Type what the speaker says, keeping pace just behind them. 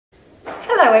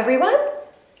Hello everyone.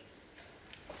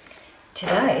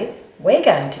 Today we're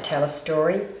going to tell a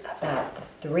story about the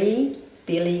Three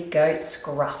Billy-Goats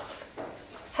Gruff.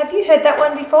 Have you heard that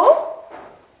one before?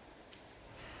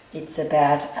 It's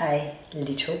about a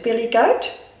little billy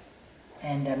goat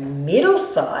and a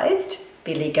middle-sized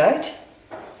billy goat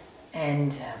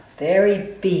and a very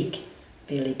big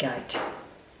billy goat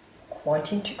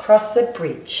wanting to cross the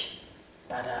bridge,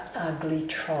 but an ugly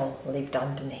troll lived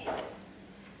underneath.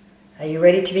 Are you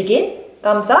ready to begin?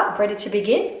 Thumbs up, ready to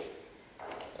begin?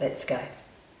 Let's go.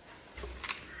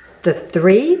 The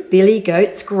Three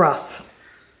Billy-Goats Gruff.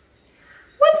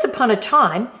 Once upon a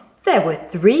time, there were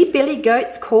 3 billy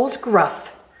goats called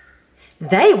Gruff.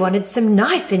 They wanted some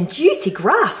nice and juicy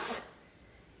grass.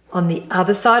 On the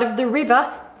other side of the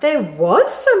river, there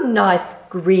was some nice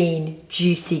green,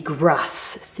 juicy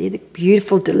grass. See the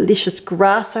beautiful, delicious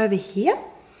grass over here?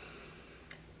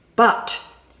 But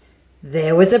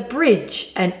there was a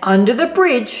bridge, and under the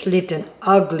bridge lived an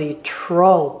ugly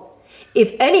troll.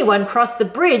 If anyone crossed the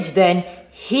bridge, then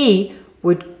he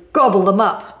would gobble them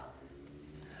up.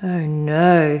 Oh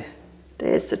no,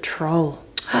 there's the troll.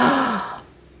 After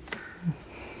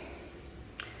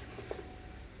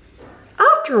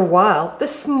a while, the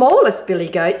smallest billy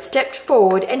goat stepped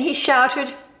forward and he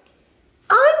shouted,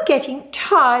 "I'm getting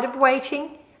tired of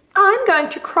waiting. I'm going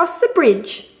to cross the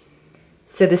bridge."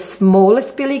 So the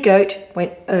smallest billy goat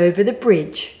went over the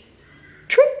bridge.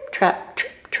 Trip, trap,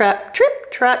 trip, trap,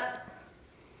 trip, trap.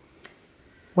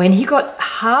 When he got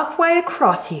halfway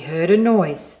across, he heard a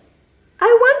noise.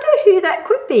 "I wonder who that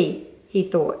could be," he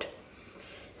thought.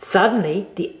 Suddenly,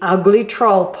 the ugly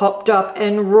troll popped up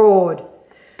and roared,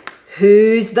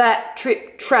 "Who's that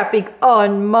trip-trapping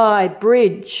on my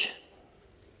bridge?"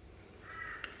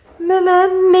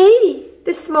 "Me,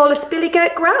 the smallest billy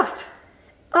goat Gruff.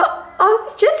 I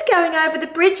was just going over the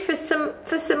bridge for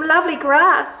some lovely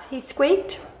grass," he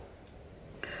squeaked.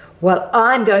 "Well,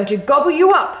 I'm going to gobble you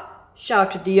up,"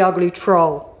 shouted the ugly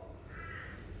troll.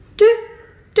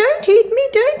 Don't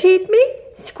eat me,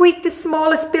 squeaked the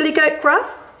smallest billy goat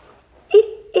Gruff.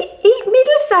 Eat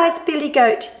middle-sized billy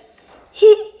goat.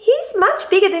 He's much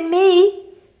bigger than me.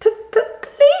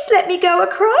 Please let me go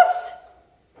across."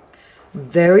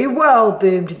 "Very well,"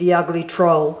 boomed the ugly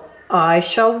troll. "I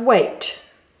shall wait."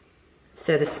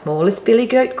 So the smallest billy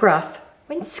goat Gruff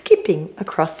went skipping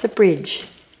across the bridge.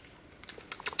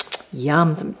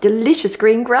 Yum, some delicious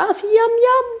green grass, yum,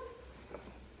 yum.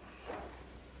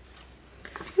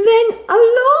 Then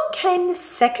along came the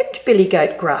second billy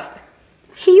goat Gruff.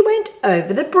 He went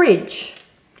over the bridge.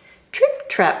 Trip,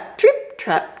 trap, trip,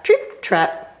 trap, trip,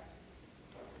 trap.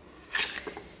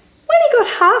 When he got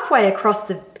halfway across,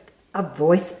 a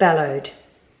voice bellowed,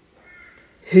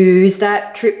 "Who's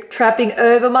that trip-trapping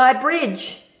over my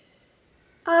bridge?"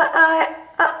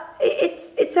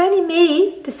 It's only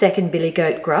me," the second billy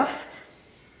goat Gruff.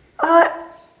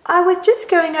 I was just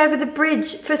going over the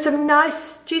bridge for some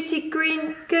nice, juicy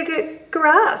green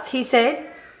grass," he said.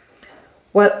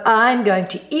 "Well, I'm going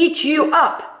to eat you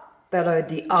up," bellowed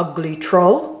the ugly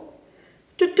troll.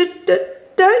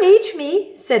 Don't eat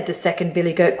me," said the second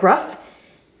billy goat Gruff.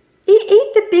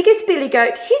 Eat the biggest billy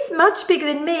goat. He's much bigger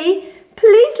than me.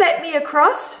 Please let me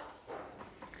across."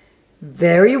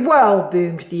 "Very well,"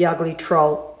 boomed the ugly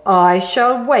troll. "I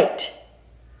shall wait."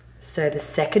 So the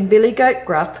second billy goat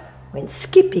Gruff went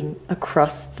skipping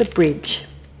across the bridge.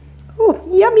 "Oh,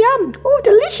 yum, yum. Oh,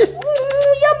 delicious.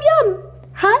 Yum, yum.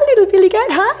 Hi, little billy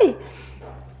goat. Hi."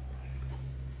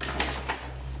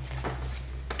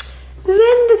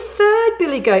 Then the third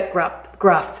billy goat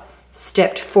Gruff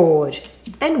stepped forward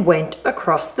and went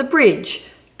across the bridge.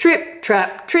 Trip,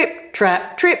 trap, trip,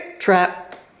 trap, trip,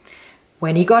 trap.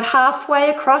 When he got halfway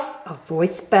across, a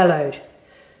voice bellowed,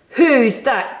 "Who's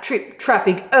that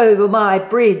trip-trapping over my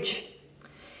bridge?"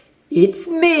 "It's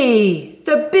me,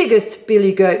 the biggest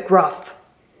billy goat Gruff.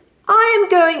 I am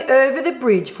going over the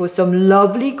bridge for some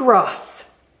lovely grass."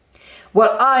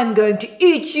 "Well, I'm going to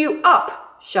eat you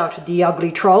up," shouted the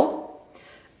ugly troll.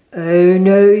 "Oh,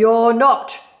 no, you're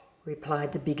not,"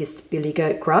 replied the biggest billy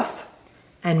goat Gruff.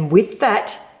 And with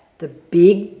that, the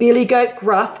big billy goat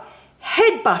Gruff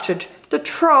headbutted the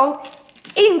troll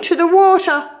into the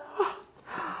water.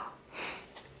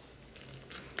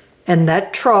 And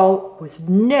that troll was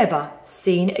never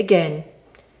seen again.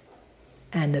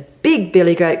 And the big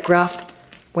billy goat Gruff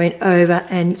went over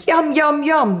and yum, yum,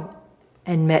 yum,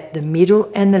 and met the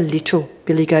middle and the little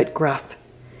billy goat Gruff.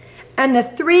 And the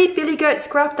 3 billy goats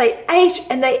Gruff, they ate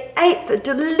and they ate the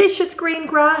delicious green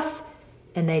grass,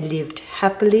 and they lived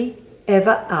happily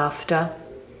ever after.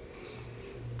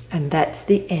 And that's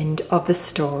the end of the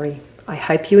story. I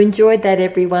hope you enjoyed that,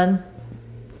 everyone.